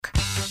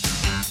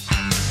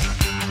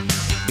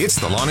It's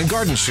the Lawn and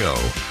Garden Show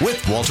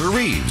with Walter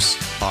Reeves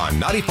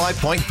on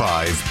 95.5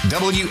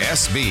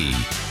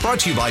 WSB.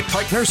 Brought to you by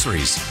Pike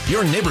Nurseries,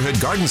 your neighborhood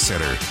garden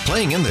center,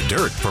 playing in the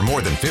dirt for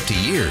more than 50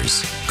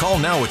 years. Call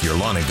now with your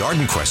lawn and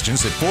garden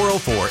questions at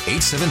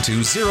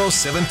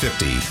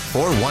 404-872-0750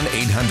 or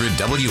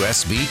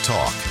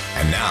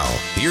 1-800-WSB-TALK. And now,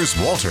 here's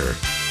Walter.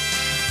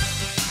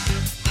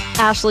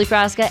 Ashley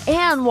Frasca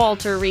and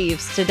Walter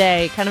Reeves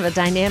today, kind of a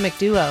dynamic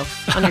duo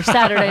on your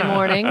Saturday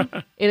morning.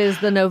 It is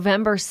the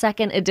November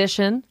 2nd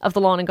edition of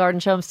the Lawn and Garden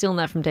Show. I'm stealing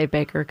that from Dave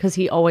Baker because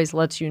he always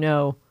lets you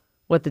know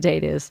what the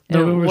date is.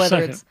 November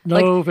 2nd.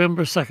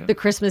 November 2nd. The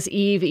Christmas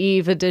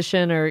Eve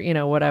edition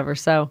or, whatever.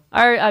 So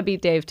I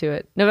beat Dave to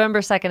it.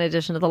 November 2nd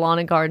edition of the Lawn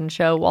and Garden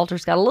Show.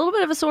 Walter's got a little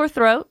bit of a sore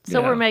throat,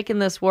 so we're making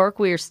this work.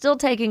 We are still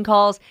taking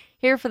calls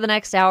here for the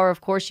next hour.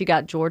 Of course, you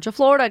got Georgia,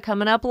 Florida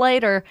coming up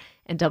later,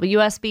 and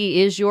WSB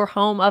is your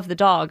home of the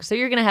dog. So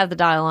you're going to have the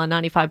dial on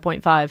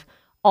 95.5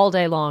 all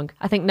day long.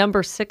 I think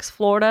number 6,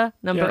 Florida,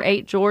 number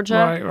 8,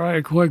 Georgia.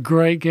 Right. What a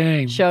great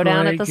game.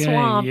 Showdown great at the game.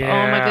 Swamp. Yeah.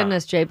 Oh, my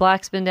goodness. Jay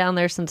Black's been down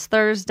there since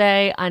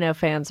Thursday. I know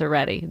fans are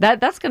ready.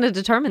 That's going to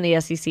determine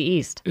the SEC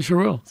East. It sure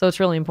will. So it's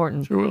really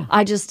important. Sure will.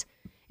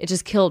 It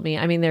just killed me.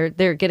 I mean,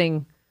 they're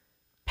getting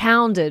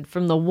pounded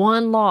from the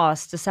one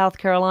loss to South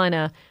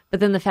Carolina, but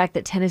then the fact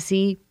that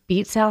Tennessee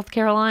beat South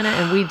Carolina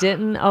and we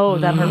didn't,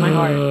 that hurt my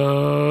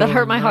heart. That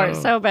hurt my heart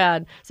so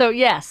bad. So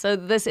yes, so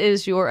this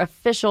is your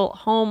official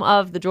home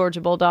of the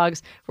Georgia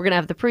Bulldogs. We're going to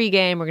have the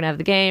pregame, we're going to have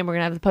the game, we're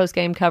going to have the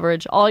postgame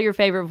coverage, all your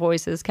favorite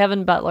voices,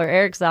 Kevin Butler,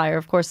 Eric Zier,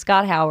 of course,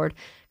 Scott Howard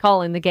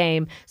calling the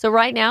game. So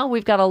right now,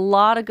 we've got a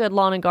lot of good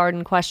lawn and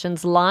garden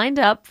questions lined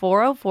up,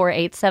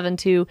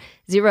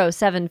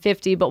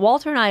 404-872-0750. But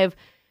Walter and I have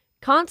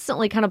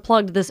constantly kind of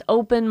plugged this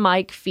open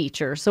mic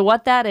feature. So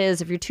what that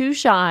is, if you're too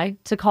shy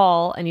to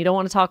call and you don't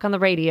want to talk on the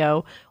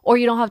radio, or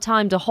you don't have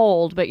time to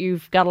hold, but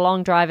you've got a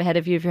long drive ahead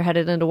of you if you're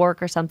headed into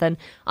work or something,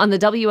 on the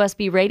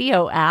WSB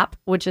radio app,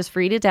 which is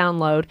free to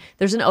download,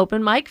 there's an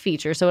open mic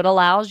feature. So it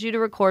allows you to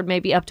record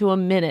maybe up to a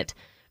minute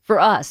for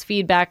us,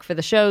 feedback for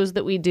the shows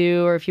that we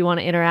do, or if you want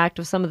to interact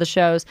with some of the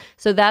shows.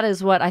 So that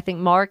is what I think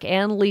Mark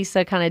and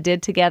Lisa kind of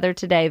did together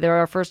today. They're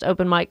our first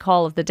open mic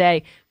call of the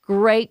day.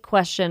 Great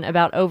question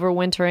about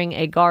overwintering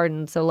a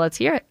garden. So let's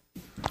hear it.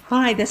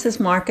 Hi, this is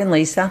Mark and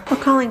Lisa. We're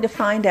calling to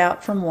find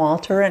out from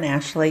Walter and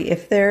Ashley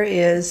if there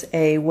is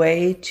a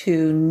way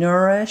to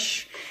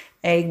nourish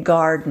a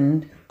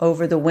garden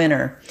over the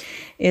winter.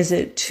 Is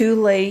it too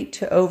late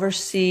to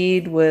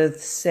overseed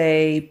with,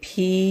 say,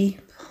 pea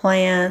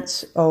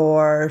plants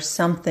or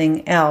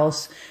something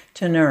else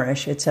to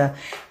nourish? It's a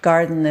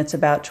garden that's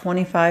about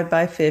 25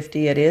 by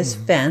 50. It is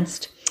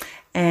fenced,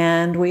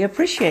 and we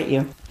appreciate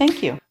you.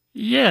 Thank you.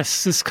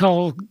 Yes, it's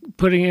called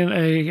putting in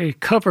a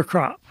cover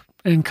crop.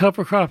 And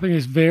cover cropping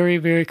is very,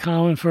 very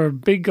common for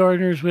big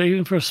gardeners, but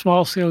even for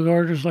small-scale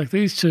gardeners like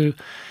these two.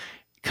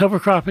 Cover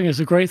cropping is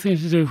a great thing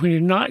to do when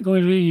you're not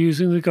going to be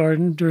using the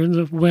garden during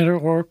the winter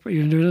or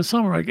even during the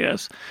summer, I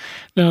guess.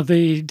 Now,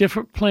 the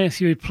different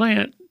plants you would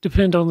plant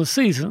depend on the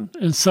season.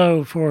 And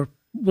so for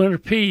winter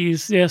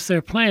peas, yes,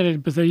 they're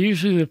planted, but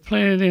they're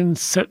planted in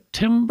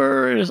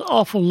September. It is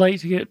awful late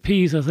to get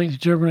peas, I think, to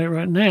germinate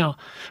right now.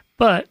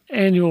 But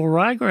annual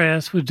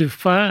ryegrass would do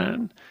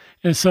fine.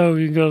 And so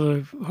you can go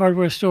to the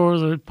hardware store,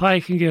 the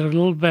Pike, and get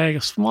a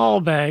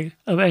small bag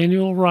of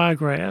annual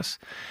ryegrass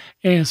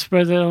and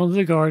spread that onto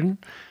the garden.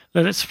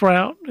 Let it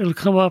sprout. It'll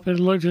come up and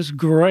look just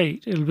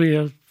great. It'll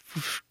be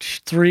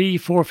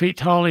 3-4 feet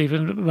tall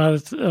even by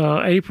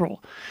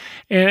April.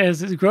 And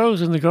as it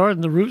grows in the garden,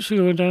 the roots are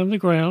going down in the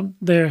ground.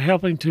 They're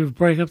helping to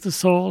break up the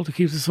soil, to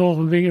keep the soil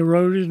from being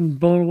eroded and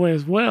blown away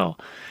as well.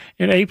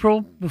 In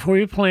April, before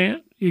you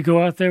plant, you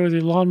go out there with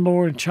your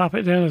lawnmower and chop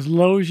it down as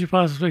low as you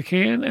possibly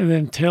can, and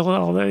then till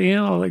all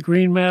that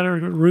green matter,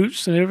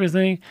 roots and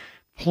everything,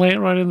 plant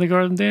right in the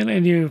garden then,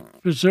 and you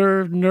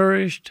preserve,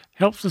 nourished,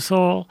 helps the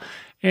soil,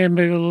 and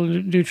maybe a little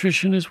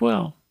nutrition as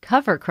well.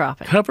 Cover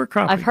cropping.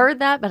 I've heard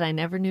that, but I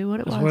never knew what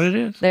it was. That's what it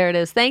is. There it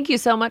is. Thank you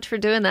so much for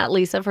doing that,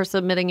 Lisa, for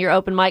submitting your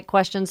open mic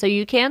question. So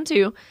you can,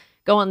 too,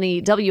 go on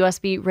the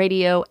WSB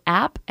radio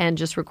app and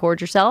just record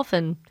yourself,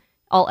 and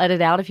I'll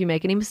edit out if you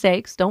make any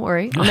mistakes. Don't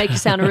worry. I'll make you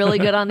sound really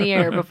good on the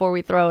air before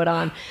we throw it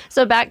on.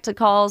 So back to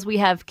calls. We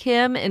have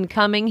Kim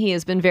incoming. He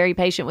has been very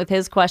patient with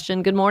his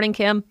question. Good morning,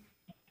 Kim.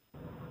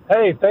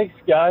 Hey, thanks,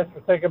 guys,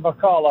 for taking my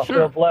call. I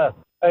feel blessed.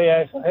 Hey,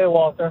 Ashley. Hey,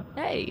 Walter.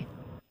 Hey.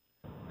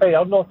 Hey, I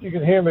don't know if you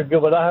can hear me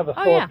good, but I have a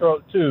sore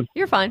throat, too.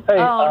 You're fine. Hey,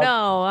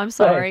 no, I'm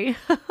sorry.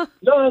 Hey.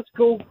 No, that's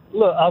cool.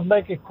 Look, I'll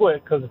make it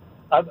quick because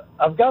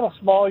I've got a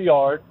small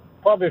yard,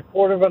 probably a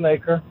quarter of an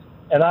acre,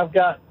 and I've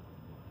got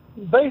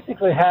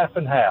basically half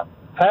and half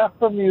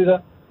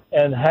Bermuda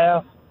and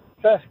half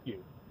fescue.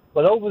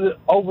 But over the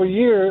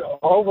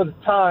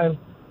time,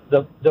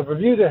 the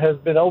Bermuda has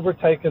been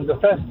overtaken the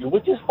fescue,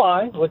 which is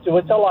fine, which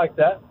I like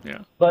that.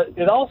 Yeah. But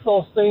it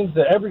also seems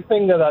that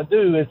everything that I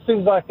do, it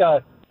seems like I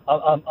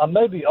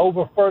maybe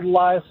over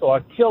fertilize, so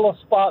I kill a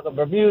spot of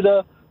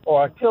Bermuda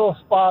or I kill a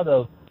spot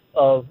of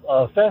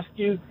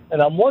fescue.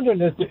 And I'm wondering,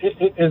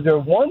 is there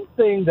one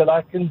thing that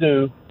I can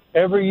do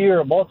every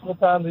year, multiple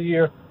times a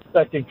year,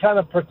 that can kind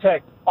of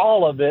protect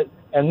all of it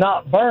and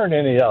not burn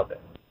any of it.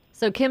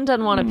 So Kim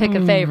doesn't want to pick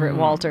a favorite,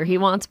 Walter. He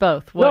wants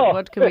both.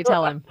 What can we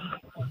tell him?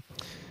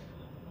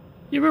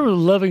 You remember the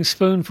Loving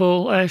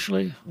Spoonful,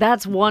 Ashley?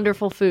 That's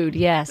wonderful food,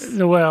 yes.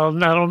 Well,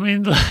 I don't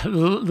mean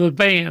the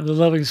band, the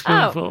Loving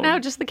Spoonful. Oh, no,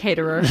 just the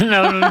caterer.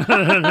 No.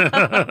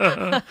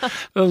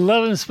 The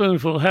Loving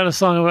Spoonful had a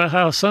song about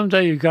how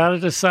someday you got to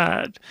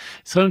decide.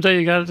 Someday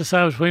you got to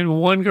decide between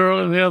one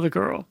girl and the other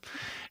girl.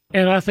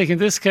 And I think in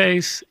this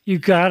case, you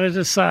got to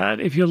decide.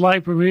 If you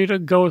like Bermuda,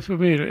 go with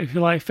Bermuda. If you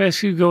like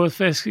fescue, go with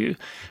fescue.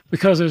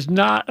 Because there's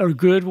not a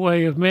good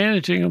way of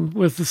managing them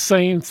with the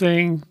same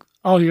thing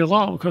all year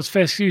long, because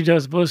fescue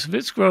does most of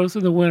its growth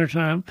in the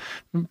wintertime.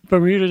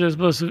 Bermuda does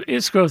most of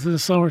its growth in the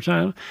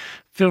summertime.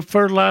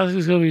 Fertilizer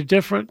is going to be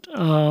different.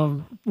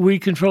 Weed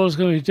control is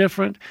going to be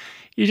different.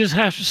 You just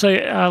have to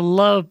say, I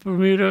love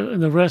Bermuda,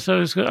 and the rest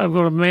of it I'm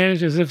going to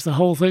manage as if the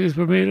whole thing is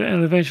Bermuda,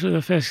 and eventually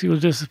the fescue will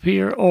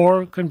disappear.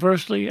 Or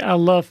conversely, I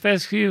love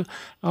fescue.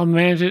 I'll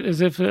manage it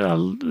as if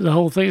the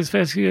whole thing is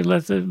fescue and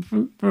let the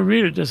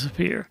Bermuda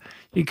disappear.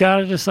 You got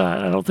to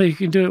decide. I don't think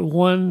you can do it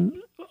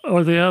one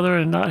or the other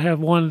and not have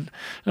one,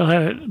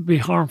 have it be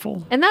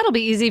harmful. And that'll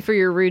be easy for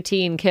your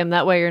routine, Kim.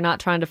 That way you're not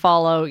trying to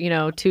follow,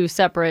 two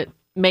separate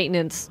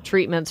maintenance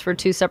treatments for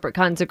two separate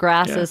kinds of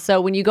grasses. Yeah.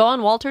 So when you go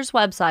on Walter's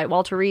website,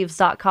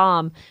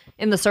 walterreeves.com,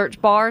 in the search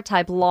bar,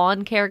 type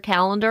lawn care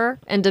calendar.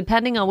 And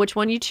depending on which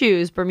one you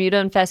choose, Bermuda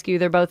and fescue,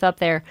 they're both up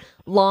there.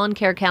 Lawn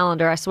care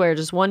calendar, I swear,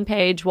 just one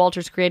page.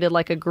 Walter's created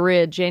like a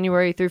grid,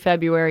 January through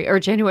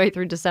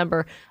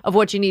December, of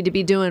what you need to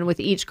be doing with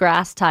each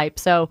grass type.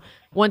 So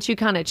once you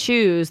kind of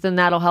choose, then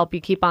that'll help you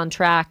keep on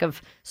track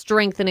of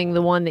strengthening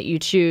the one that you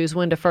choose,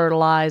 when to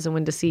fertilize and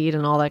when to seed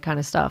and all that kind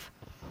of stuff.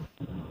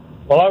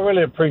 Well, I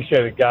really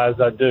appreciate it, guys.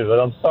 I do.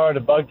 But I'm sorry to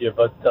bug you,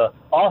 but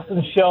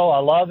awesome show. I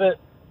love it.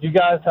 You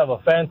guys have a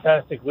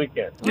fantastic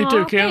weekend. You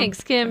too, Kim.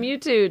 Thanks, Kim. You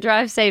too.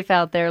 Drive safe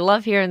out there.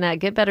 Love hearing that.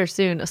 Get better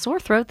soon. A sore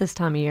throat this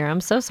time of year.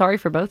 I'm so sorry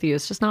for both of you.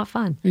 It's just not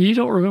fun. You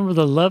don't remember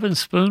the Loving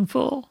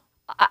Spoonful?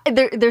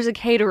 There's a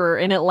caterer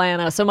in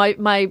Atlanta, so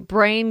my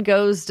brain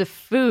goes to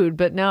food,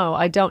 but no,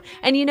 I don't.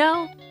 And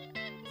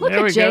look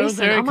at Jason.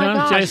 There he comes,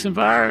 gosh. Jason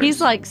Byers. He's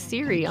like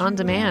Siri on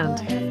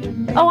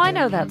demand. Oh, I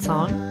know that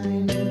song.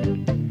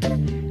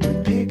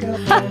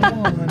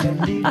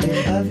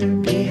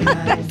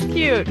 That's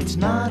cute. It's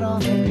not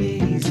often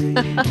easy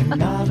and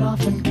not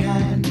often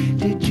can.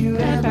 Did you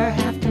ever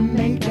have to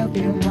make up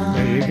your mind?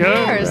 There you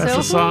go. That's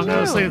the song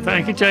I was singing.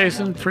 Thank you,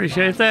 Jason.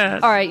 Appreciate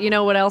that. All right, you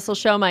know what else will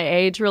show my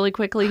age really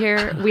quickly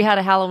here? We had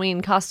a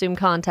Halloween costume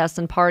contest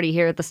and party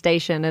here at the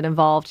station. It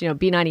involved,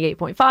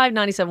 B98.5,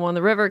 97.1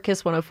 The River,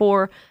 KISS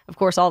 104, of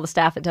course, all the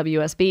staff at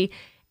WSB.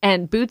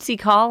 And Bootsy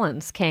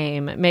Collins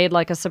made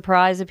like a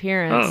surprise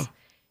appearance. Oh.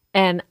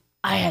 And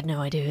I had no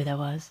idea who that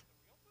was.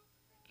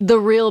 The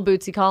real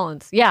Bootsy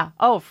Collins. Yeah.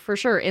 Oh, for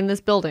sure. In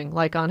this building,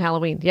 like on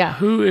Halloween. Yeah.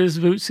 Who is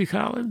Bootsy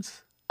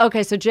Collins?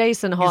 Okay, so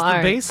Jason. He's the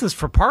bassist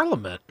for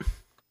Parliament.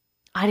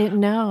 I didn't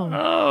know.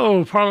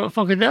 Oh, Parliament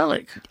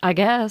Funkadelic. I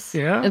guess.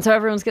 Yeah. And so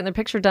everyone's getting their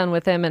picture done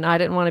with him, and I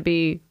didn't want to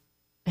be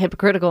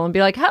hypocritical and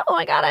be like, oh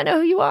my God, I know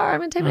who you are.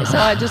 I'm intimidated. So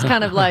I just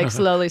kind of like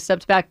slowly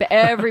stepped back. But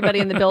everybody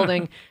in the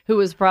building who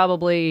was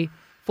probably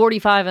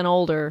 45 and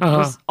older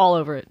was all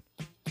over it.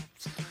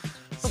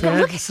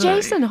 Look at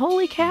Jason.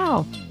 Holy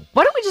cow.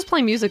 Why don't we just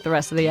play music the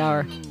rest of the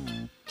hour?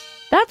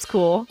 That's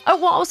cool.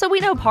 Oh, well, so we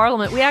know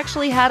Parliament. We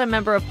actually had a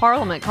member of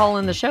Parliament call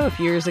in the show a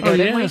few years ago,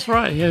 didn't we? That's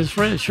right. Yeah, his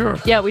friend, sure.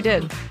 Yeah, we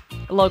did.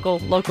 A local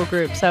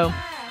group. So,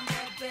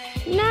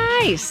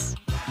 nice.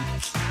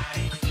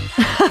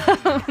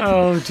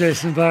 Oh,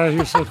 Jason Byers,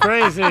 you're so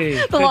crazy.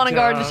 The Lawn and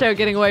Garden Show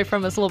getting away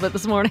from us a little bit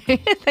this morning.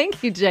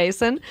 Thank you,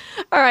 Jason.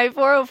 All right,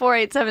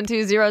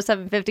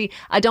 404-872-0750.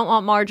 I don't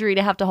want Marjorie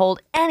to have to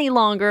hold any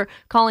longer.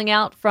 Calling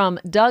out from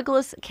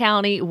Douglas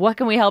County. What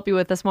can we help you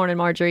with this morning,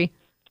 Marjorie?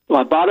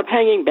 Well, I bought a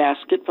hanging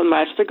basket from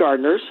Master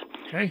Gardeners,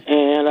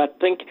 and I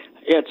think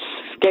it's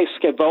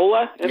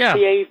Scaevola,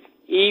 Scaevola.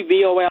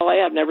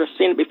 I've never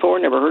seen it before,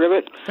 never heard of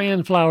it.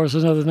 Fan flower is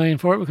another name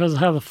for it because of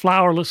how the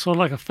flower looks sort of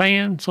like a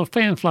fan, so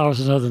fan flower is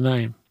another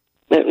name.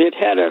 It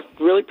had a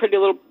really pretty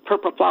little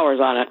purple flowers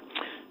on it,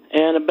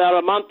 and about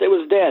a month it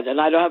was dead,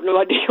 and I have no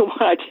idea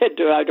what I did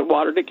to it. I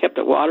watered it, kept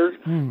it watered.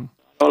 Don't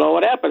know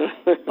what happened.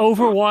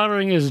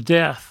 Overwatering is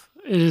death.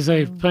 It is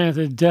a plant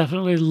that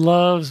definitely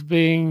loves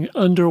being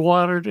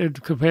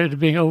underwatered compared to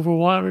being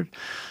overwatered.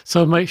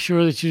 So make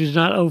sure that you do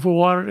not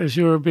overwater it as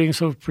you are being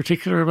so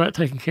particular about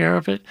taking care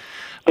of it.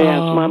 Yeah,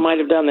 I might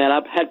have done that.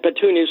 I've had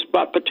petunias,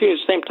 bought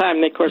petunias at the same time,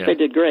 and of course they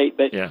did great.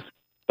 But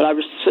I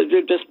was so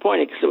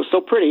disappointed because it was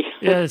so pretty.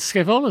 Yeah,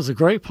 Scaevola is a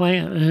great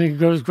plant, and it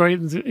grows great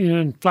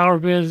in flower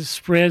beds,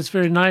 spreads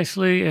very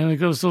nicely, and it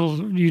goes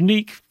little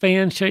unique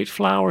fan-shaped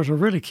flowers are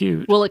really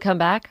cute. Will it come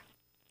back?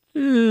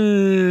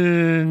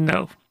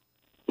 No.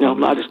 No,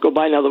 I'll just go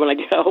buy another one, I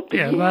guess.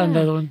 Yeah, buy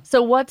another one.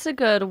 So what's a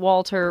good,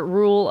 Walter,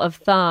 rule of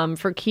thumb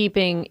for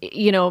keeping,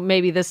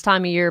 maybe this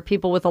time of year,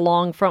 people with the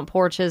long front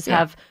porches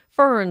have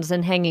ferns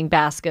and hanging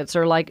baskets,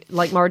 or like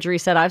Marjorie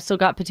said, I've still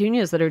got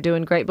petunias that are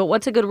doing great. But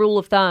what's a good rule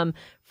of thumb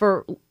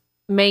for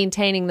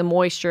maintaining the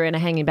moisture in a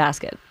hanging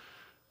basket?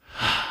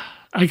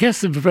 I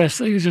guess the best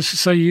thing is just to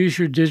say use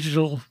your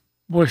digital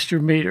moisture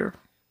meter.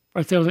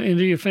 Right there on the end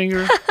of your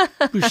finger,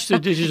 push the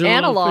digital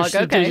Analog, push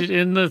the okay. digit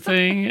in the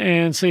thing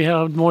and see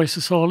how moist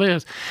the soil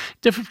is.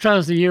 Different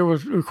times of the year will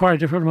require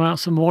different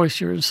amounts of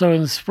moisture. And so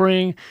in the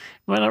spring, it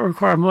might not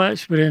require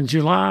much, but in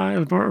July,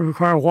 it might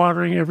require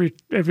watering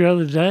every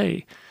other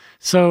day.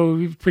 So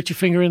you put your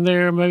finger in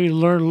there, maybe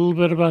learn a little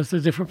bit about the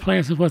different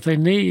plants and what they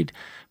need.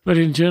 But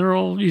in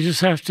general, you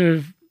just have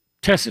to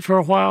test it for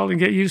a while and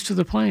get used to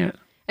the plant.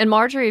 And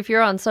Marjorie, if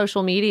you're on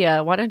social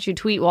media, why don't you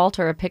tweet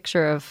Walter a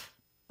picture of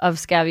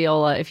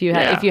Scaviola if you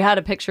had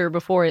a picture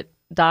before it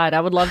died?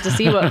 I would love to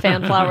see what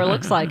fan flower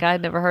looks like. I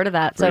had never heard of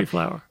that. Pretty So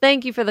flower.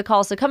 thank you for the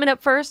call. So coming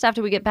up first,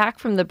 after we get back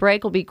from the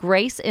break, will be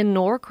Grace in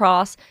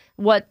Norcross.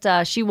 What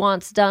she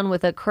wants done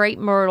with a crepe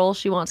myrtle.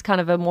 She wants kind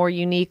of a more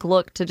unique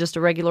look to just a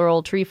regular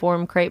old tree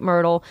form crepe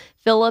myrtle.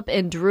 Philip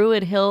in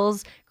Druid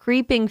Hills,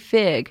 creeping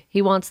fig.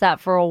 He wants that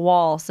for a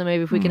wall. So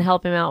maybe if we can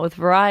help him out with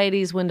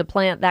varieties, when to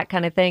plant, that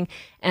kind of thing.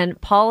 And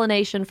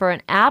pollination for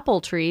an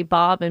apple tree.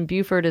 Bob in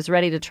Buford is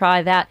ready to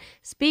try that.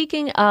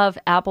 Speaking of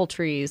apple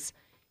trees,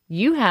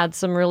 you had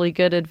some really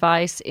good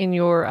advice in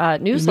your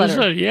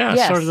newsletter. Yeah,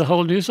 Yes. I started the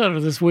whole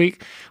newsletter this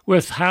week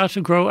with how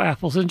to grow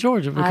apples in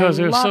Georgia because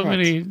there's so love it.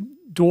 many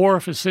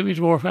dwarf and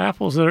semi-dwarf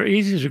apples that are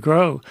easy to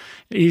grow,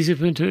 easy to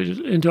put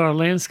into our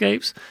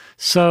landscapes.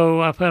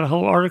 So I put a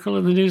whole article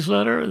in the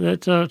newsletter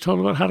that told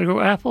about how to grow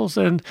apples,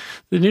 and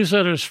the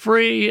newsletter is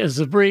free as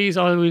the breeze.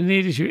 All we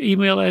need is your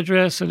email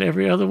address, and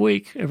every other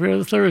week, every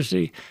other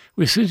Thursday,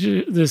 we send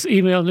you this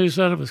email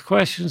newsletter with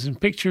questions and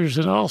pictures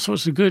and all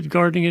sorts of good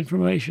gardening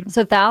information.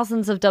 So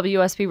thousands of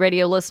WSB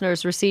radio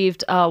listeners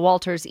received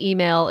Walter's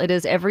email. It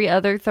is every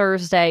other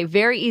Thursday.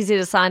 Very easy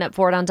to sign up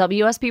for it on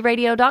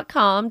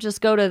WSBradio.com.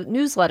 Just go to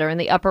newsletter in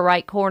the upper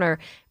right corner.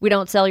 We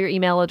don't sell your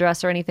email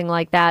address or anything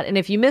like that. And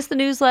if you missed the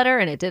newsletter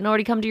and it didn't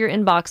already come to your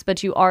inbox,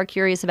 but you are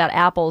curious about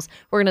apples,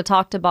 we're going to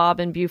talk to Bob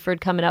in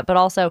Buford coming up. But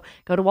also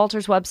go to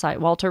Walter's website,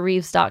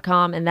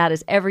 walterreeves.com, and that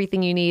is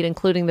everything you need,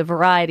 including the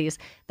varieties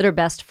that are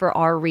best for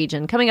our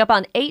region. Coming up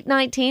on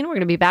 8:19, we're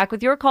going to be back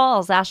with your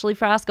calls. Ashley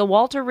Frasca,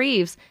 Walter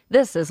Reeves.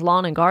 This is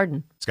Lawn and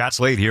Garden. Scott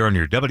Slade here on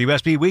your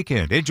WSB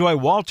Weekend. Enjoy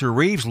Walter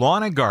Reeves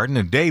Lawn and Garden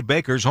and Dave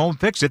Baker's Home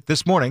Fix It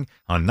this morning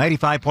on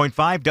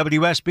 95.5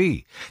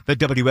 WSB. The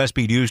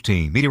WSB News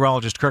Team,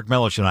 meteorologist Kirk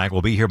Mellish and I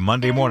will be here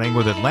Monday morning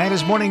with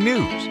Atlanta's Morning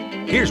News.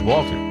 Here's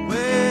Walter.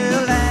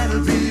 Well,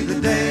 that'll be the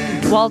day.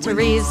 Walter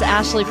Reeves,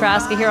 Ashley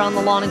Frasca here on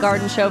the Lawn and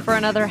Garden Show for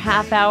another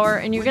half hour.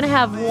 And you're going to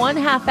have 1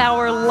 half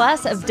hour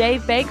less of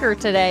Dave Baker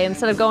today.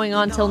 Instead of going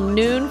on till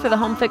noon for the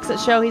Home Fix It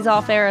show, he's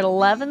off air at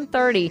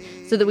 11:30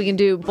 so that we can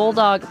do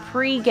Bulldog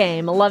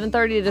pregame.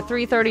 11:30 to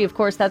 3:30, of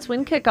course, that's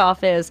when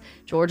kickoff is.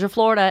 Georgia,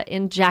 Florida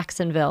in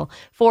Jacksonville.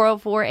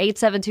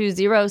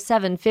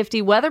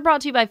 404-872-0750. Weather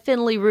brought to you by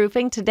Finley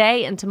Roofing.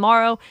 Today and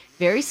tomorrow,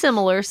 very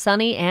similar,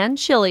 sunny and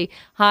chilly.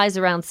 Highs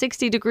around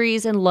 60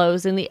 degrees and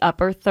lows in the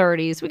upper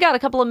 30s. We got a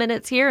couple of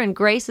minutes here, and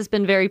Grace has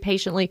been very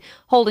patiently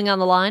holding on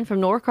the line from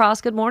Norcross.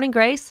 Good morning,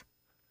 Grace.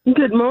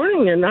 Good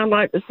morning, and I'd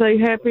like to say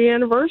happy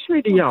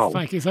anniversary to y'all.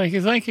 Thank you, thank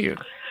you, thank you.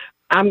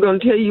 I'm going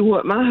to tell you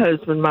what my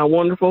husband, my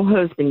wonderful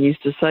husband,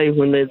 used to say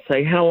when they'd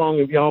say, "How long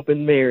have y'all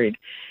been married?"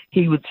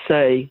 He would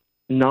say,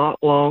 "Not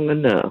long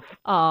enough."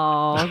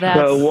 Oh, that's...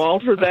 So,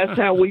 Walter, that's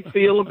how we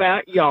feel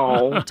about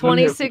y'all.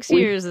 26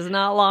 years is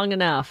not long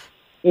enough.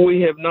 We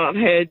have not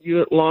had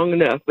you long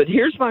enough. But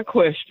here's my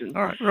question.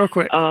 All right, real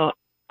quick.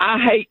 I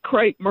hate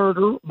crepe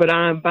myrtle, but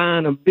I'm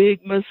buying a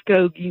big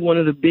Muskogee, one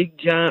of the big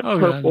giant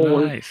purple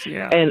nice, ones.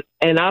 yeah.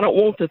 And I don't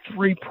want the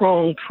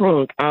 3-pronged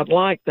trunk. I'd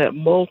like that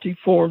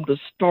multi-form to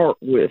start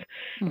with.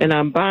 And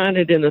I'm buying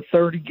it in a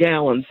 30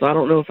 gallons. So I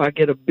don't know if I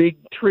get a big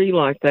tree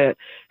like that.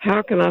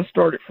 How can I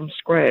start it from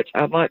scratch?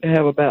 I'd like to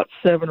have about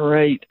 7 or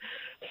 8,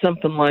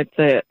 something like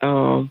that,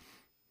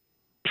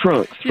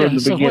 trunks from the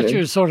so beginning. what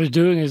you're sort of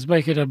doing is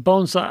making a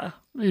bonsai.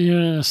 In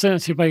a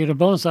sense, you're making a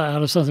bonsai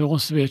out of something that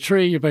wants to be a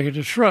tree. You're making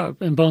a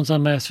shrub, and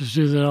bonsai masters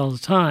do that all the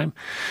time.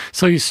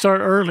 So you start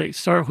early.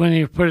 Start when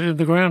you put it in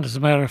the ground. As a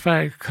matter of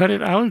fact,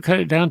 I would cut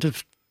it down to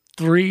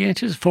 3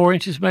 inches, 4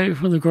 inches maybe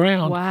from the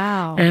ground.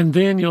 Wow. And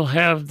then you'll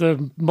have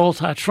the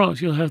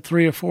multi-trunks. You'll have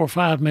 3 or 4 or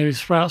 5 maybe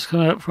sprouts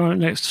coming up from it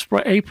next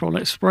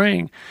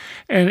spring.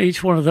 And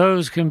each one of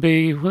those can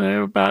be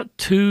about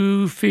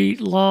 2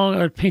 feet long.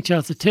 I'd pinch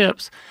out the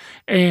tips,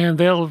 and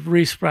they'll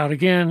resprout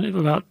again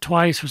about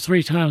twice or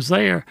 3 times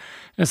there.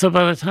 And so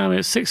by the time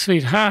it's 6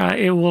 feet high,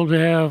 it will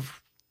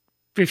have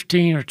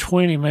 15 or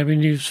 20 maybe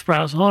new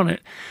sprouts on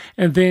it.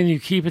 And then you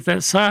keep it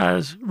that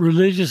size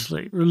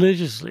religiously.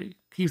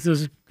 Keep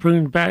those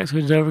pruned back so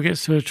it never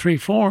gets to a tree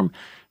form.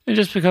 It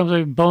just becomes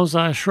a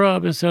bonsai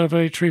shrub instead of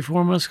a tree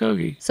form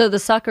Muskogee. So the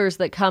suckers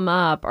that come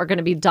up are going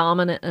to be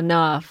dominant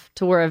enough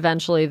to where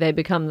eventually they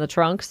become the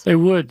trunks? They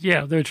would,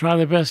 yeah. They would try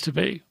their best to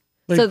be.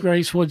 But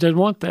Grace doesn't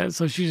want that,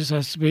 so she just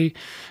has to be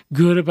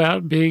good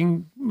about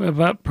pruning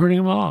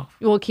them off.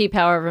 You will keep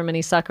however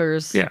many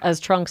suckers as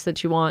trunks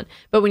that you want.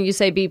 But when you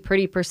say be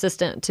pretty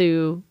persistent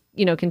to,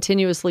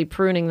 continuously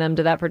pruning them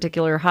to that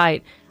particular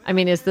height, I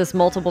mean, is this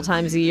multiple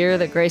times a year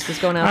that Grace is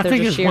going out there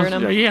just shearing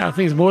them? Yeah, I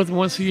think it's more than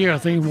once a year. I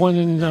think one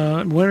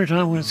in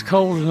wintertime when it's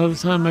cold, another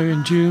time maybe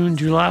in June,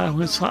 July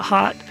when it's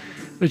hot.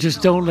 But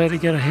just don't let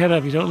it get ahead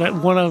of you. Don't let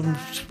one of them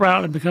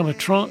sprout and become a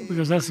trunk,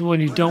 because that's the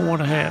one you don't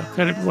want to have.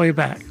 Cut it way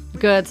back.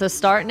 Good. So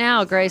start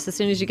now, Grace, as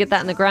soon as you get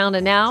that in the ground.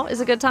 And now is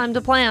a good time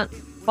to plant.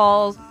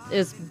 Fall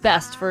is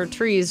best for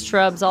trees,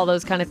 shrubs, all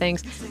those kind of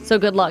things. So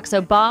good luck.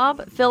 So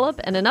Bob, Philip,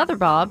 and another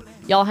Bob,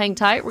 y'all hang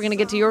tight. We're going to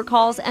get to your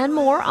calls and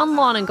more on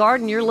Lawn and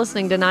Garden. You're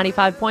listening to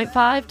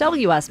 95.5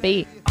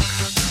 WSB.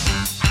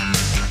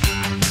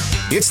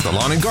 It's the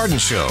Lawn and Garden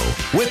Show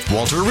with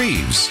Walter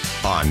Reeves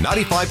on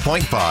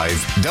 95.5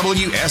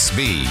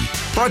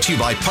 WSB. Brought to you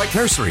by Pike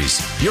Nurseries,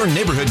 your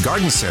neighborhood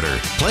garden center,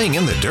 playing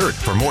in the dirt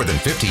for more than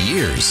 50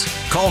 years.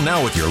 Call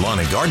now with your lawn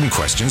and garden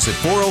questions at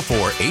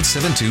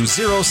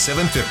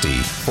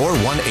 404-872-0750 or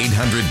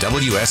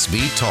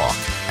 1-800-WSB-TALK.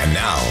 And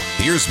now,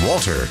 here's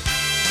Walter.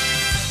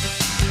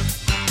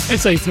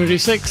 It's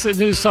 8:36 at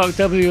News Talk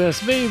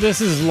WSB. This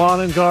is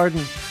Lawn and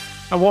Garden.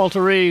 I'm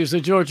Walter Reeves, the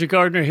Georgia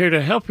gardener, here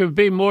to help you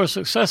be more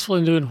successful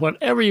in doing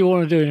whatever you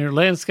want to do in your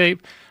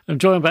landscape. I'm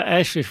joined by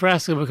Ashley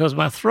Frasca because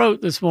my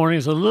throat this morning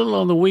is a little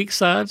on the weak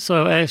side,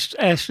 so I've asked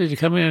Ashley to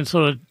come in and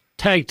sort of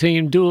tag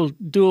team, dual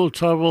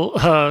trouble,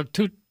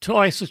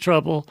 twice the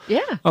trouble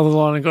on the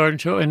Lawn and Garden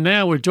Show. And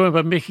now we're joined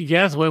by Mickey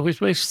Gathaway, which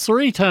makes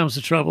 3 times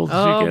the trouble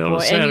that you get on a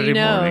Saturday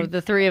morning.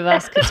 The three of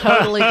us could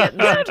totally get in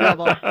some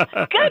trouble.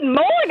 Good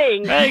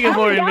morning. Hey, good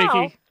morning,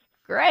 Mickey.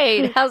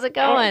 Great. How's it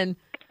going?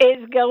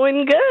 It's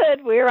going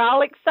good. We're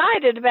all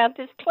excited about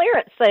this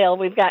clearance sale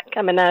we've got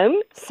coming home.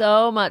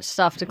 So much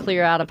stuff to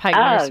clear out of Pike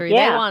Nursery.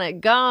 Yeah. They want it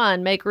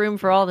gone. Make room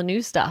for all the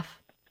new stuff.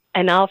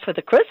 And all for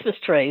the Christmas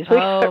trees. We've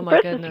got my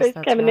Christmas goodness, trees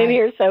that's coming right. in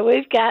here, so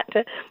we've got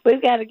to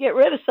get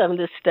rid of some of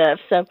this stuff.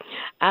 So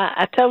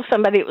I told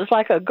somebody it was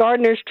like a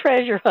gardener's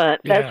treasure hunt.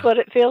 That's what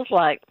it feels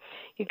like.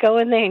 You go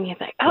in there and you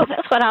think, oh,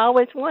 that's what I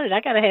always wanted.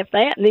 I got to have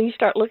that. And then you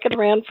start looking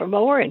around for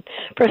more, and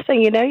first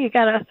thing you know, you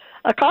got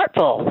a cart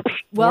full.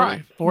 Well,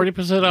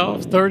 40%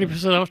 off,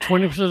 30% off,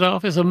 20%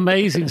 off is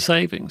amazing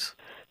savings.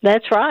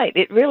 That's right.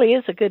 It really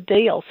is a good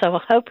deal. So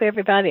I hope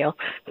everybody will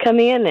come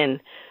in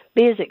and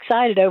be as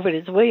excited over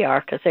it as we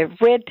are, because there are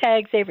red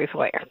tags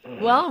everywhere.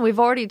 Well, we've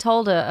already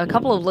told a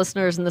couple of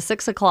listeners in the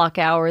 6 o'clock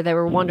hour, they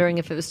were wondering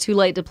if it was too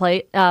late to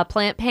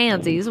plant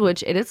pansies,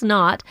 which it is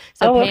not.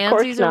 So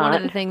pansies are one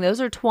of the things. Those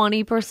are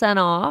 20%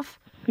 off.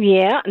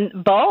 Yeah,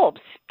 and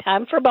bulbs.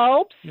 Time for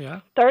bulbs.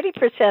 Yeah.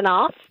 30%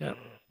 off. Yeah.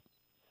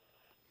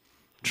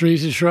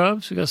 Trees and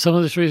shrubs. We got some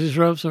of the trees and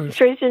shrubs.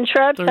 Trees and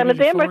shrubs. Some of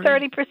them are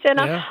 30%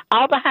 off. Yeah.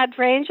 All the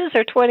hydrangeas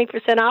are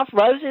 20% off.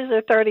 Roses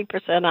are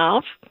 30%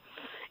 off.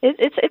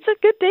 It's a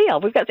good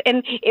deal. We've got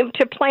and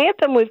to plant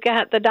them, we've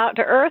got the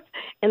Dr. Earth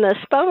and the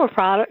Spoma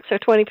products are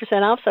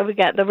 20% off. So we've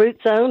got the Root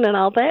Zone and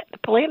all that to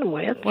plant them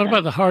with. What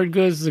about the hard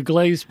goods, the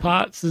glazed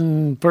pots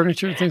and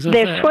furniture and things like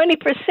that? They're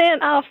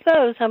 20% off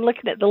those. I'm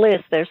looking at the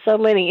list. There's so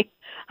many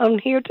on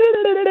here.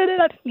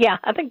 Yeah,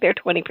 I think they're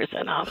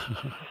 20% off.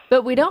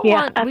 But we don't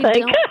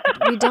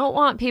we don't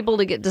want people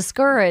to get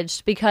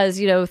discouraged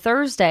because,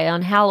 Thursday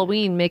on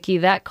Halloween, Mickey,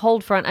 that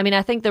cold front,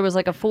 I think there was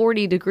like a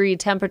 40-degree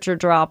temperature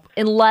drop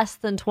in less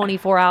than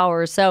 24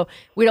 hours. So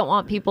we don't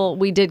want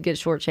we did get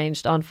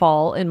shortchanged on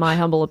fall, in my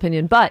humble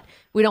opinion, but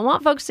we don't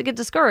want folks to get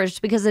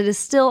discouraged because it is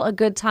still a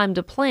good time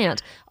to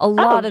plant a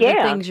lot of the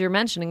things you're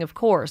mentioning, of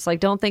course. Like,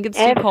 don't think it's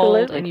too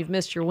cold and you've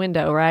missed your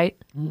window, right?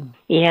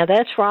 Yeah,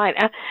 that's right.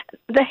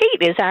 The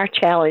heat is our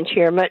challenge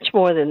here much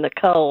more than the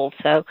cold.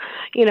 So,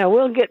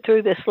 we'll get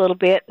through this a little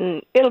bit,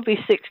 and it'll be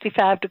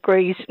 65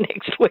 degrees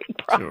next week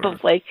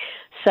probably.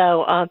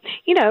 Sure. So,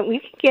 we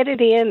can get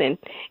it in, and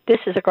this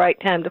is a great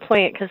time to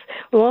plant because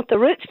we want the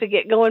roots to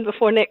get going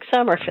before next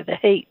summer for the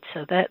heat.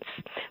 So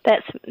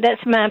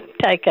that's my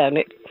take on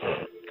it.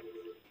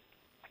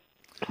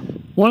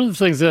 One of the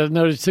things that I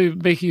noticed too,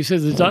 Mickey, you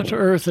said the Dr.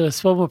 Earth and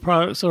Spoma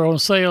products are on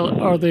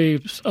sale. Are the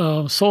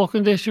soil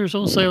conditioners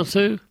on sale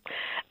too?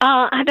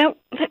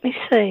 Let me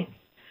see.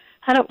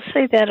 I don't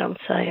see that on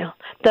sale.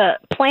 The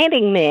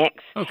planting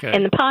mix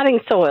and the potting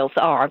soils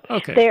are.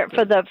 Okay. They're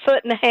for the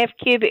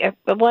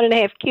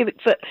 1.5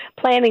 cubic foot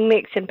planting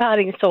mix and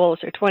potting soils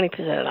are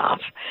 20%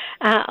 off.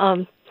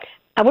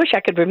 I wish I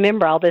could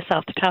remember all this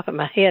off the top of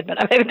my head,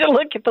 but I'm having to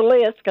look at the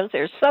list because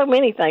there's so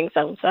many things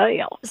on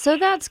sale. So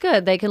that's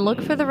good. They can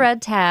look for the red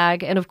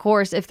tag. And, of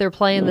course, if they're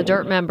playing the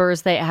Dirt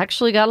members, they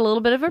actually got a little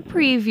bit of a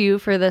preview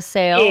for the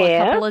sale a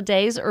couple of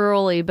days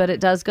early, but it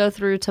does go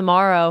through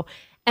tomorrow.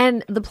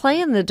 And the Play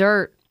in the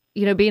Dirt,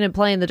 being a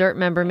Play in the Dirt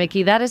member,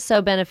 Mickey, that is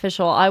so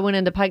beneficial. I went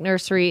into Pike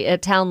Nursery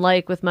at Town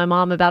Lake with my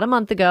mom about a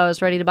month ago. I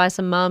was ready to buy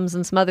some mums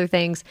and some other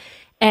things.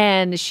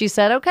 And she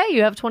said, okay,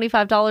 you have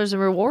 $25 in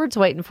rewards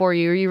waiting for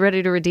you. Are you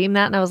ready to redeem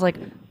that? And I was like,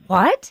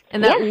 what?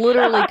 And that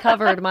literally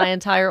covered my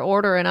entire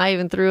order. And I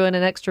even threw in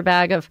an extra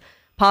bag of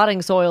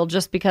potting soil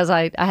just because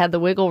I had the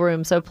wiggle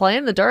room. So Play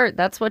in the Dirt,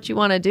 that's what you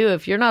want to do.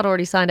 If you're not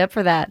already signed up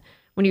for that,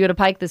 when you go to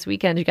Pike this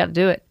weekend, you got to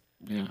do it.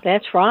 Yeah.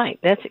 That's right.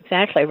 That's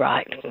exactly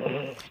right.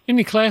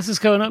 Any classes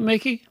coming up,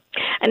 Mickey?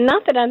 And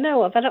not that I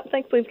know of. I don't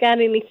think we've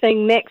got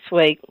anything next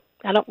week.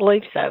 I don't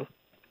believe so.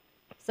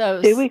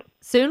 So Do we?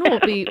 soon we'll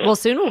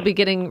be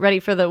getting ready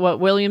for the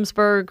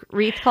Williamsburg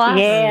wreath class.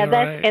 Yeah,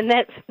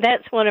 right.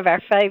 that's one of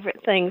our favorite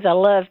things. I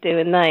love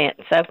doing that.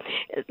 So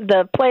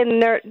the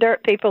Playing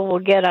Dirt people will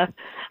get a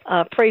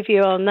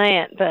preview on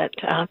that, but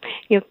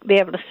you'll be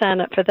able to sign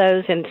up for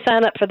those and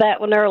sign up for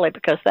that one early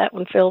because that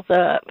one fills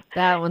up.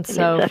 That one's And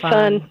so it's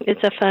fun.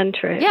 It's a fun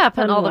trip. Yeah,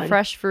 putting Fun all the one.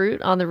 fresh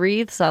fruit on the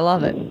wreaths. I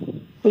love it.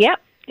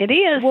 Yep, it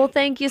is. Well,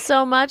 thank you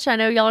so much. I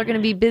know y'all are going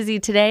to be busy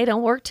today.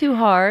 Don't work too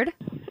hard.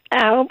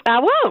 I won't,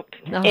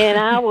 No. and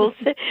I will.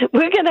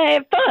 We're going to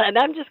have fun.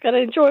 I'm just going to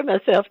enjoy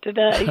myself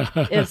today.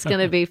 It's going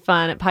to be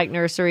fun at Pike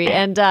Nursery.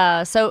 And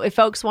so if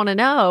folks want to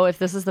know if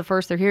this is the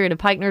first they're hearing of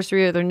Pike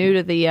Nursery or they're new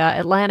to the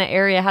Atlanta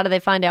area, how do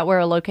they find out where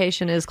a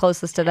location is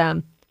closest to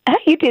them?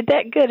 You did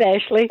that good,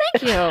 Ashley.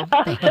 Thank you.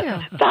 Thank you.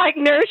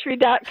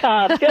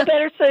 PikeNursery.com. Feel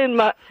better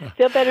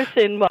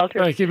soon, Walter.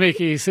 Thank you,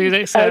 Mickey. See you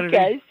next Saturday.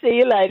 Okay, see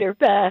you later.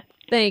 Bye.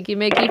 Thank you,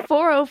 Mickey.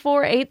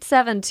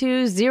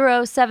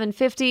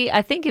 404-872-0750.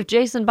 I think if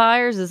Jason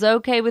Byers is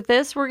okay with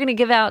this, we're going to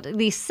give out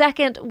the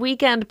second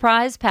weekend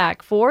prize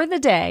pack for the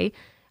day.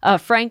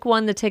 Frank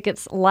won the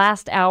tickets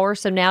last hour,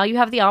 so now you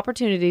have the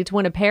opportunity to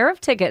win a pair of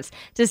tickets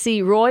to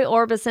see Roy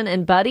Orbison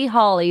and Buddy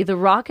Holly, the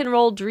Rock and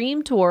Roll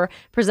Dream Tour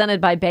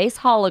presented by Bass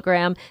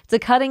Hologram. It's a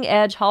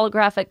cutting-edge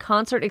holographic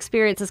concert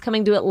experience that's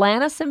coming to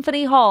Atlanta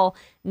Symphony Hall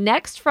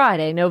next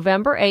Friday,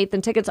 November 8th,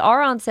 and tickets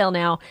are on sale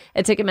now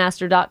at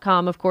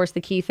Ticketmaster.com. Of course,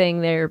 the key thing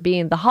there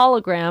being the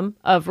hologram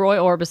of Roy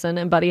Orbison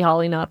and Buddy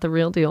Holly, not the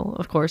real deal,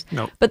 of course.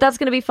 Nope. But that's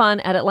going to be fun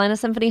at Atlanta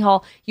Symphony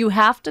Hall. You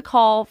have to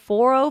call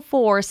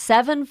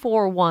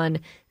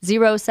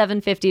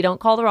 404-741-0750. Don't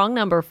call the wrong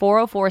number,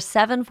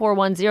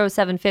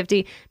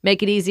 404-741-0750.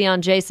 Make it easy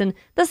on Jason,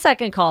 the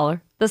second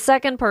caller, the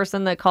second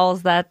person that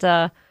calls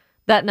that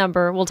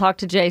number. We'll talk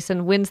to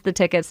Jason, wins the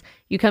tickets.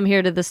 You come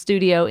here to the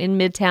studio in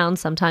Midtown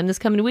sometime this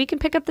coming week and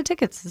pick up the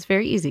tickets. It's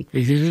very easy.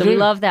 Easy to So do. we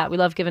love that. We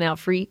love giving out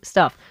free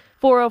stuff.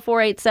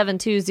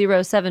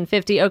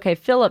 404-872-0750. Okay,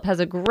 Philip has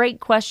a great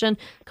question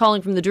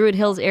calling from the Druid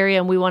Hills area,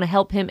 and we want to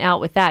help him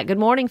out with that. Good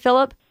morning,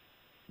 Philip.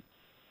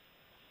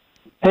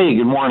 Hey,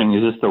 good morning.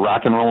 Is this the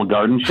Rock and Roll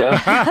Garden Show?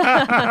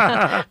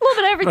 A little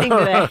bit of everything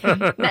today.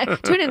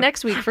 Tune in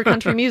next week for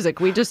country music.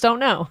 We just don't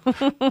know.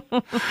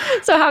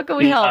 So how can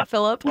we help,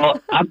 Philip?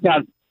 Well, I've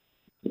got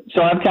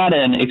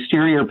an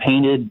exterior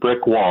painted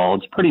brick wall.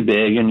 It's pretty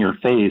big in your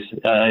face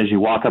as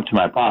you walk up to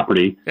my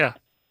property. Yeah.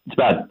 It's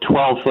about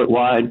 12 foot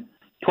wide,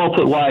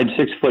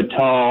 6 foot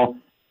tall.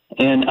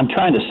 And I'm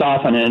trying to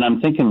soften it, and I'm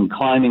thinking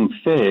climbing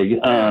fig.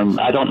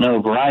 I don't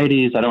know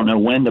varieties. I don't know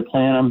when to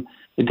plant them.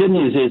 The good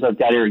news is I've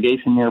got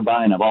irrigation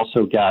nearby, and I've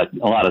also got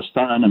a lot of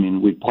sun. I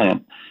mean, we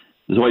plant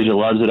Zoysia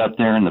loves it up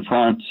there in the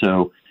front,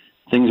 so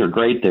things are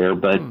great there.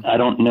 But I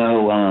don't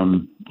know,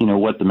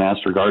 what the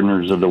master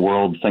gardeners of the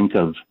world think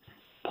of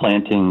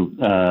planting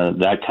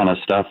that kind of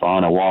stuff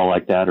on a wall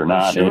like that or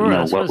not. Sure, and,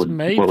 that's what what would it's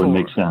made for.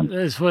 make sense.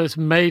 That's what it's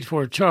made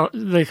for.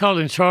 They call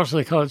it in Charleston.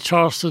 They call it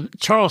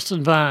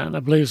Charleston vine, I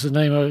believe is the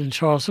name of it in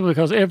Charleston,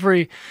 because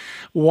every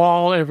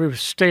wall, every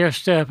stair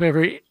step,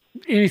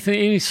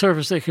 any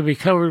surface that can be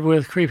covered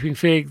with creeping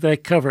fig, they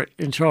cover it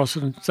in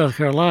Charleston, South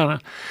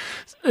Carolina.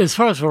 As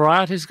far as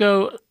varieties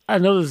go, I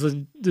know there's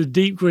the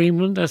deep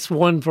green one. That's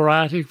one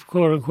variety,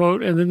 quote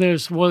unquote, and then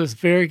there's one that's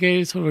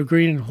variegated, sort of a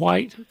green and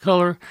white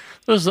color.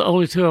 Those are the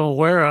only two I'm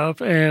aware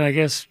of, and I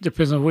guess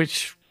depends on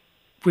which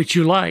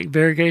you like,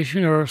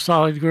 variegation or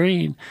solid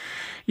green.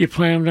 You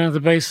plant them down at the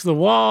base of the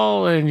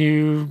wall, and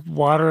you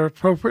water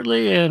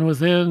appropriately, and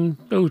within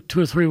 2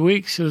 or 3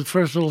 weeks, the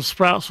first little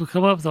sprouts will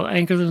come up. They'll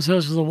anchor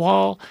themselves to the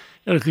wall.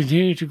 It'll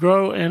continue to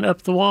grow, and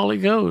up the wall it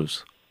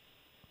goes.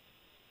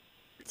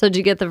 So did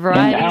you get the And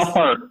varieties?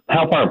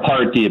 how far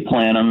apart do you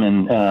plant them?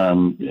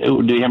 And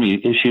do you have any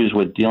issues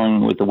with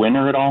dealing with the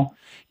winter at all?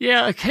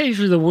 Yeah,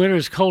 occasionally the winter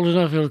is cold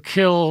enough it'll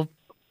kill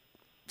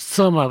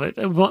some of it.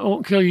 It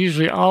won't kill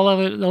usually all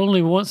of it.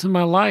 Only once in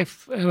my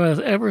life have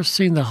I ever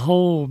seen the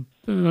whole.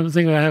 I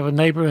think I have a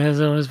neighbor that has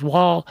it on his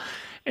wall,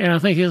 and I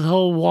think his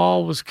whole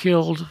wall was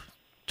killed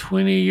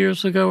 20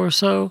 years ago or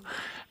so.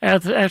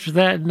 After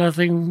that,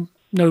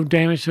 no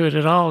damage to it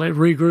at all. It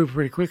regrew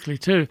pretty quickly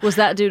too. Was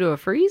that due to a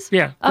freeze?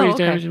 Yeah, freeze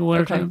damage in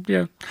wintertime.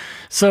 Yeah.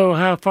 So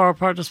how far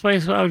apart the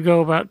space? I would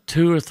go about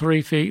 2 or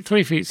 3 feet.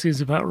 3 feet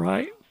seems about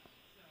right.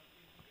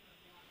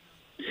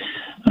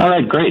 All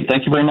right, great.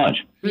 Thank you very much.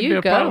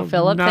 You go,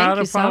 Philip. Thank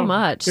you so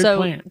much. Good So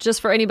plant.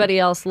 just for anybody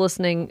else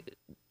listening,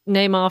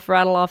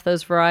 rattle off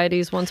those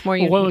varieties once more.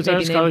 You One was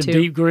maybe called name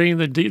two. deep green,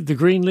 the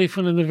green leaf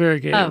one, and the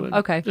variegated one. Oh,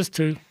 okay. Just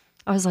 2.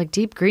 I was like,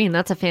 deep green,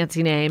 that's a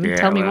fancy name. Yeah,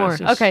 Tell me well, more. it's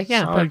just Okay,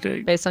 yeah, solid but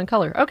deep. based on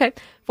color. Okay,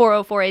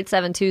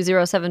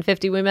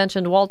 404-872-0750. We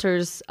mentioned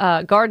Walter's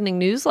gardening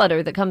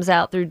newsletter that comes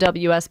out through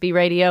WSB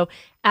Radio.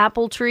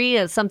 Apple tree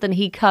is something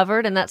he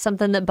covered, and that's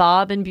something that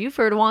Bob in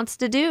Buford wants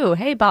to do.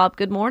 Hey, Bob,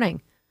 good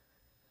morning.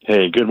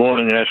 Hey, good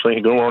morning, Ashley.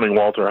 Good morning,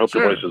 Walter. I hope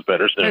Sure. your voice is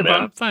better soon, Hey, man.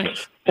 Bob,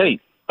 thanks. Hey,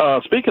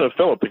 speaking of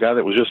Philip, the guy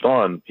that was just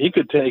on, he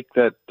could take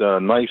that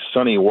nice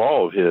sunny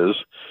wall of his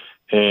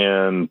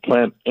and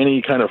plant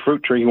any kind of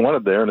fruit tree he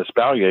wanted there and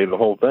espaliate the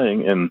whole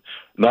thing. And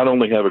not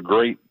only have a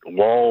great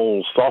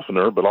wall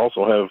softener, but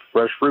also have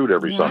fresh fruit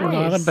every summer.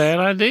 Not a bad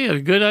idea.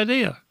 Good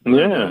idea.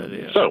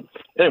 Yeah. So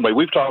anyway,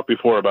 we've talked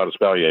before about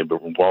espalier,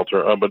 but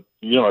Walter, but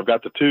I've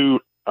got the two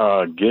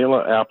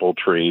Gala apple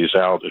trees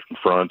out in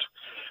front.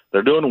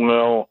 They're doing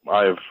well.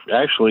 I've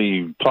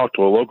actually talked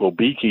to a local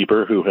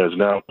beekeeper who has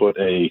now put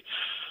a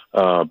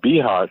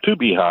two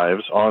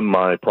beehives on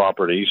my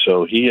property,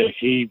 so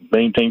he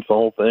maintains the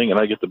whole thing, and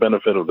I get the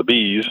benefit of the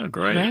bees. Oh,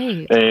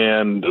 great.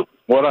 And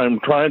what I'm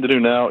trying to do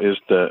now is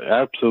to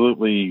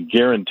absolutely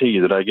guarantee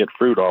that I get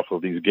fruit off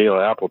of these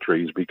Gala apple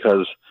trees,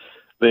 because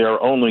they are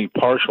only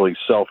partially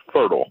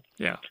self-fertile.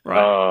 Yeah,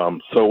 right.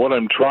 So what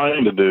I'm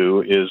trying to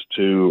do is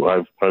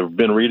I've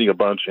been reading a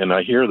bunch, and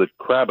I hear that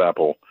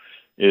crabapple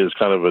is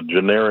kind of a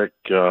generic,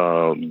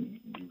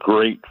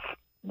 great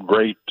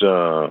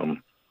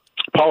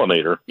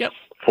pollinator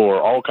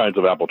for all kinds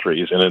of apple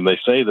trees. And then they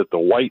say that the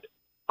white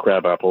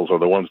crab apples are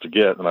the ones to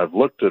get. And I've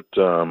looked at,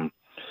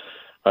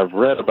 I've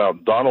read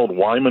about Donald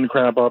Wyman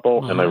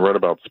crabapple, and I've read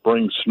about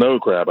spring snow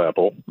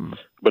crabapple.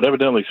 But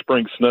evidently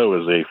spring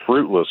snow is a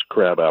fruitless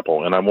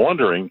crabapple. And I'm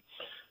wondering,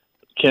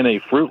 can a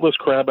fruitless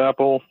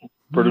crabapple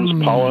produce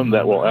pollen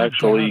that will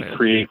actually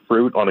create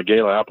fruit on a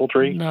Gala apple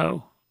tree?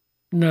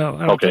 No,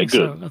 I don't think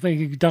good. so. I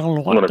think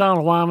Donald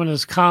Wyman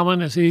is common.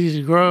 It's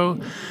easy to grow,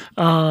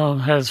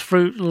 has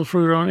little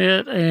fruit on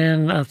it,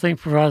 and I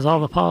think provides all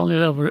the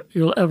pollen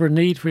you'll ever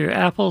need for your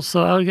apples.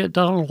 So I would get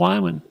Donald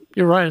Wyman.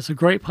 You're right. It's a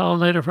great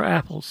pollinator for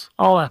apples,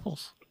 all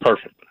apples.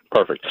 Perfect.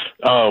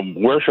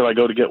 Where should I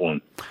go to get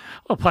one?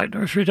 Well,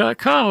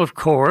 PikeNursery.com, of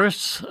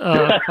course.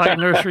 Pike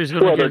Nursery is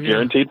going to they're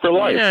guaranteed for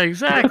life. Yeah,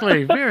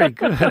 exactly. Very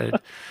good.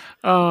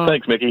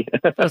 Thanks, Mickey.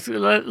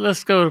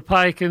 let's go to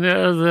Pike, and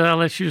I'll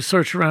let you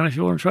search around if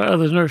you want to try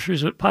other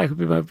nurseries, but Pike would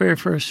be my very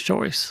first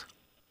choice.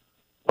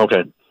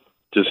 Okay.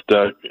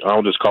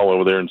 I'll just call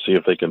over there and see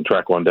if they can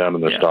track one down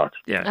in their stock.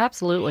 Yeah.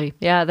 Absolutely.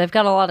 Yeah, they've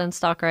got a lot in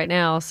stock right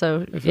now,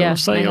 so if you're on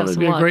sale, it'd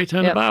be a great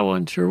time to buy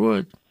one. Sure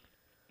would.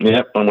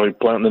 Yep, I'm going to be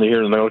planting it here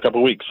in another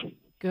couple of weeks.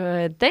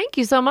 Good. Thank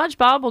you so much,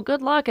 Bob. Well,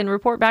 good luck, and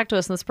report back to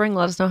us in the spring.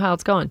 Let us know how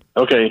it's going.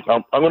 Okay.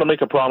 I'm going to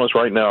make a promise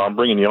right now. I'm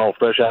bringing you all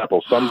fresh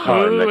apples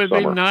sometime next summer.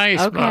 It'd be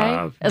nice, okay.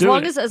 Bob. As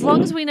long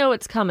as we know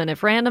it's coming.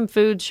 If random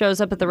food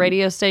shows up at the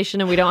radio station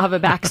and we don't have a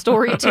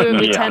backstory to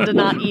it, we tend to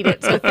not eat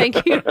it. So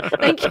thank you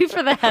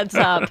for the heads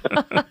up.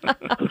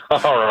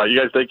 All right.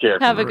 You guys take care.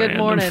 Have a good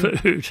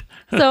morning.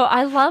 So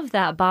I love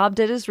that. Bob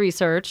did his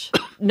research,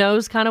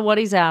 knows kind of what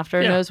he's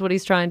after, knows what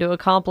he's trying to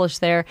accomplish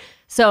there.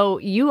 So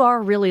you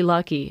are really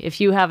lucky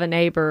if you have a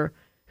neighbor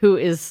who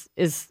is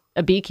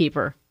a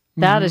beekeeper.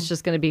 That is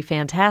just going to be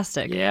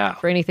fantastic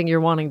for anything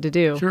you're wanting to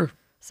do. Sure.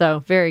 So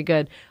very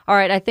good. All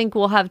right, I think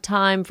we'll have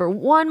time for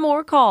one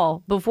more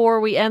call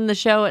before we end the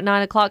show at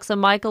 9 o'clock. So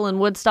Michael in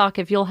Woodstock,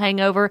 if you'll hang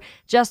over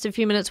just a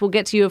few minutes, we'll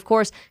get to you. Of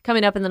course,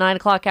 coming up in the 9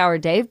 o'clock hour,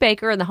 Dave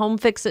Baker and the Home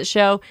Fix-It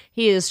Show.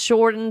 He is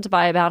shortened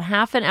by about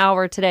half an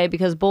hour today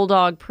because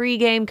Bulldog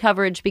pregame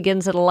coverage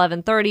begins at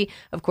 11:30.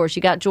 Of course,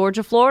 you got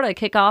Georgia, Florida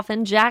kickoff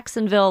in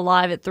Jacksonville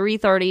live at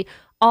 3:30.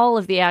 All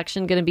of the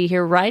action going to be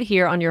here right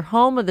here on your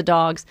home of the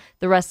dogs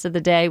the rest of the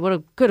day. What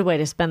a good way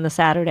to spend the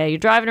Saturday. You're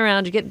driving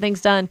around, you're getting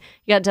things done.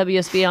 You got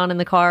WSB on in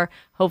the car.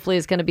 Hopefully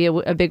it's going to be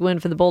a big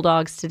win for the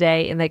Bulldogs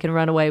today, and they can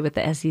run away with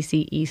the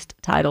SEC East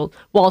title.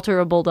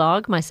 Walter, a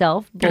Bulldog.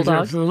 Myself,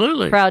 Bulldogs.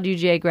 Absolutely. Proud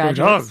UGA graduates.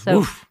 Go Dogs.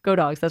 So, Oof. Go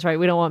Dogs. That's right.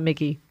 We don't want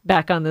Mickey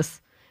back on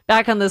this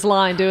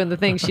line doing the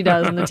things she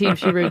does and the team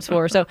she roots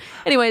for. So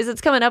anyways,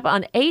 it's coming up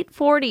on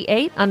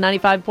 8:48 on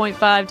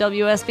 95.5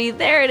 WSB.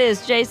 There it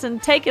is, Jason.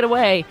 Take it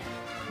away.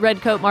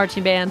 Redcoat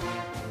Marching Band.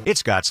 It's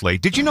Scott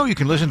Slade. Did you know you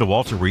can listen to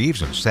Walter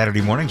Reeves on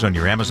Saturday mornings on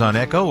your Amazon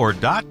Echo or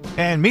Dot?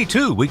 And me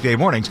too, weekday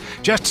mornings.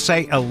 Just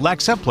say,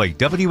 Alexa, play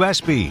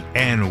WSB.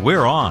 And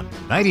we're on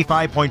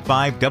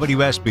 95.5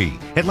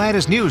 WSB,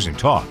 Atlanta's News and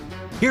Talk.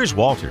 Here's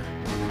Walter.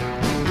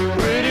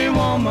 Pretty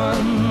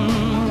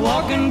woman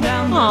walking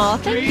down the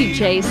street. Thank you,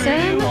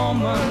 Jason.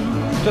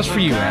 Just for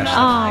you, Ashley. Oh,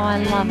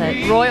 I love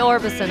it. Roy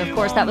Orbison, of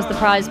course, that was the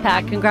prize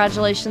pack.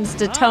 Congratulations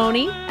to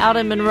Tony out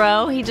in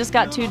Monroe. He just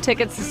got 2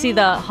 tickets to see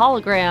the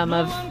hologram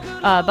of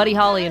Buddy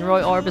Holly and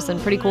Roy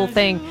Orbison. Pretty cool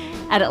thing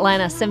at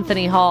Atlanta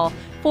Symphony Hall.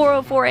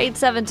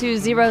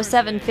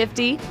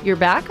 404-872-0750. You're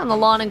back on the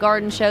Lawn and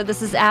Garden Show.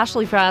 This is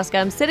Ashley Frasca.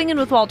 I'm sitting in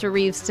with Walter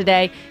Reeves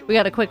today. We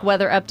got a quick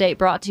weather update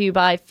brought to you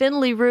by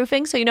Finley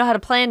Roofing, so you know how to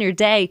plan your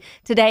day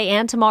today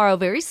and tomorrow.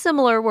 Very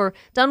similar. We're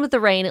done with the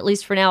rain, at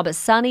least for now, but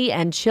sunny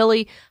and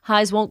chilly.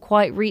 Highs won't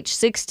quite reach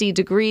 60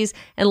 degrees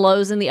and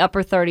lows in the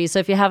upper 30s. So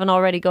if you haven't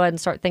already, go ahead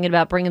and start thinking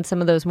about bringing some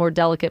of those more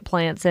delicate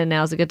plants in.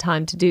 Now's a good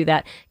time to do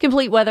that.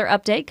 Complete weather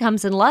update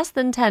comes in less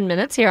than 10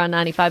 minutes here on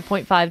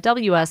 95.5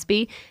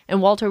 WSB.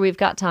 And Walter, we've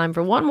got time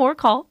for one more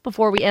call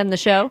before we end the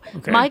show.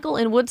 Okay. Michael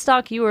in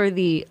Woodstock, you are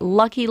the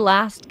lucky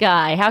last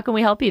guy. How can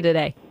we help you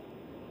today?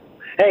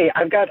 Hey,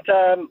 I've got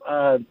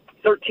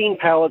 13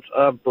 pallets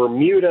of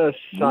Bermuda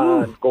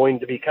sod going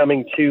to be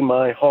coming to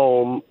my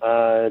home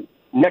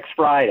next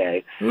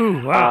Friday.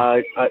 Ooh,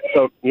 wow.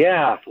 So,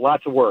 yeah,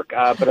 lots of work.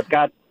 But I've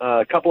got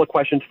a couple of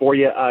questions for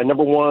you.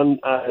 Number one,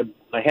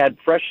 I had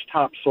fresh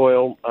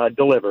topsoil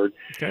delivered.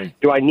 Okay.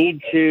 Do I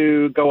need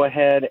to go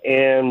ahead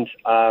and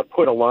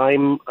put a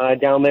lime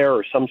down there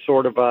or some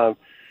sort of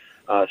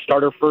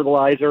starter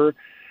fertilizer?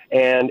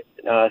 And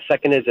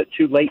second, is it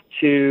too late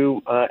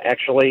to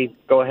actually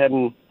go ahead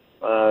and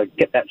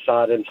get that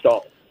sod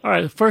installed? All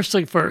right, first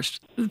thing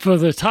first. For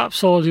the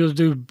topsoil, you'll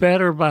do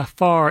better by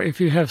far if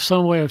you have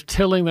some way of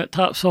tilling that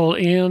topsoil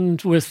in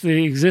with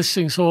the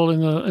existing soil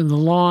in the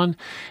lawn.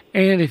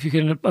 And if you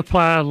can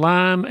apply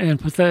lime and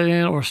put that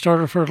in, or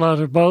starter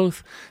fertilizer,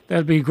 both,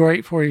 that'd be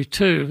great for you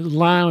too.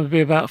 Lime would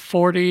be about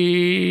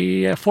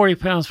 40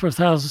 pounds per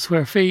 1,000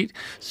 square feet.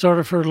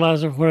 Starter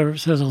fertilizer, whatever it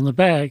says on the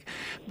bag.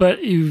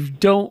 But you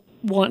don't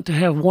want to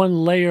have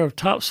one layer of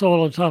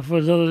topsoil on top of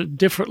another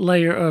different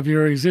layer of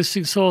your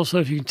existing soil. So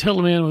if you can till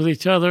them in with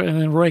each other and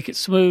then rake it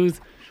smooth,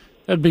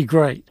 that'd be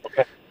great.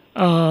 Okay.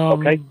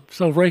 Okay.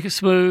 So rake it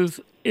smooth.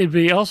 It'd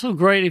be also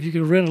great if you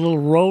could rent a little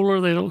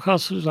roller. They don't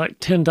cost us like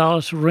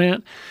 $10 to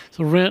rent.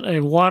 So rent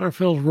a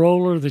water-filled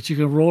roller that you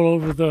can roll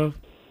over the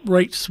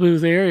raked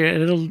smooth area,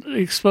 and it'll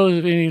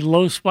expose any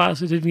low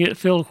spots that didn't get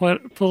filled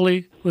quite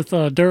fully with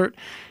dirt.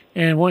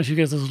 And once you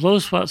get those low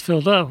spots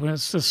filled up, when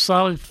it's just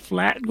solid,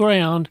 flat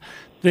ground,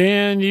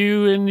 then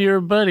you and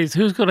your buddies,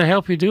 who's going to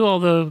help you do all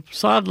the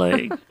sod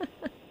laying?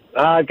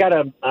 I've got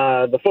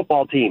the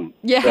football team.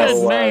 Yes.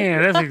 So,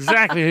 man, that's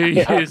exactly who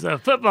you use, the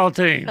football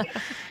team.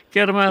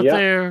 Get them out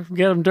there,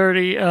 get them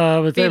dirty,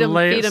 but feed then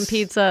lay feed them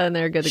pizza, and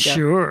they're good to go.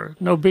 Sure.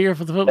 No beer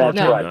for the football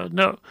team, right. though.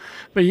 No.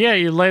 But, yeah,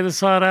 you lay the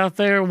sod out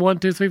there, 1,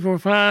 2, 3, 4,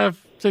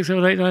 5, 6,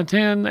 7, 8, 9,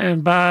 10,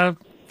 and by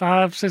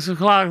 5, 6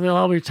 o'clock, they'll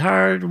all be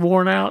tired,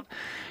 worn out,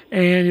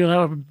 and you'll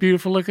have a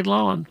beautiful-looking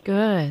lawn.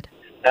 Good.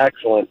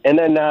 Excellent. And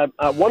then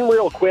one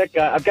real quick,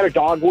 I've got a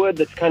dogwood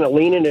that's kind of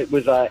leaning. It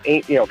was,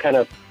 kind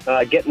of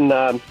getting...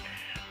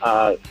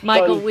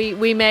 Michael,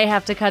 we may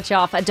have to cut you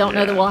off. I don't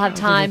know that we'll have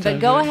time, but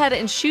go ahead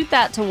and shoot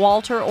that to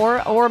Walter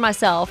or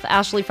myself,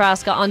 Ashley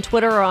Frasca, on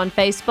Twitter or on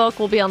Facebook.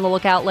 We'll be on the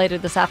lookout later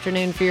this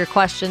afternoon for your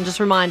question.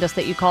 Just remind us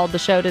that you called the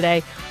show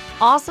today.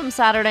 Awesome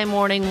Saturday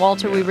morning,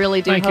 Walter. We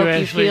really do hope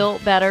you feel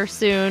better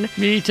soon.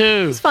 Me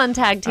too. It's fun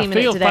tag teaming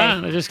it today. I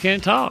feel fine. I just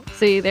can't talk.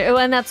 See,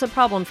 and that's a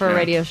problem for a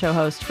radio show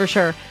host, for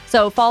sure.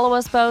 So follow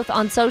us both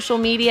on social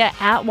media,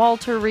 at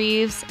Walter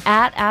Reeves,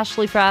 at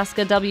Ashley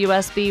Frasca,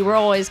 WSB. We're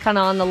always kind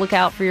of on the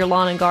lookout for your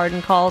lawn and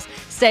garden calls.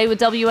 Stay with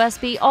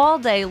WSB all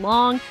day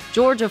long.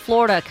 Georgia,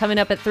 Florida, coming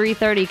up at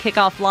 3:30.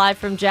 Kickoff live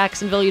from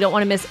Jacksonville. You don't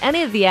want to miss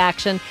any of the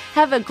action.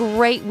 Have a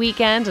great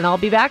weekend, and I'll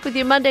be back with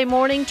you Monday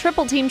morning.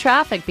 Triple Team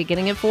Traffic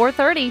beginning at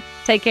 4:30.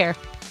 Take care.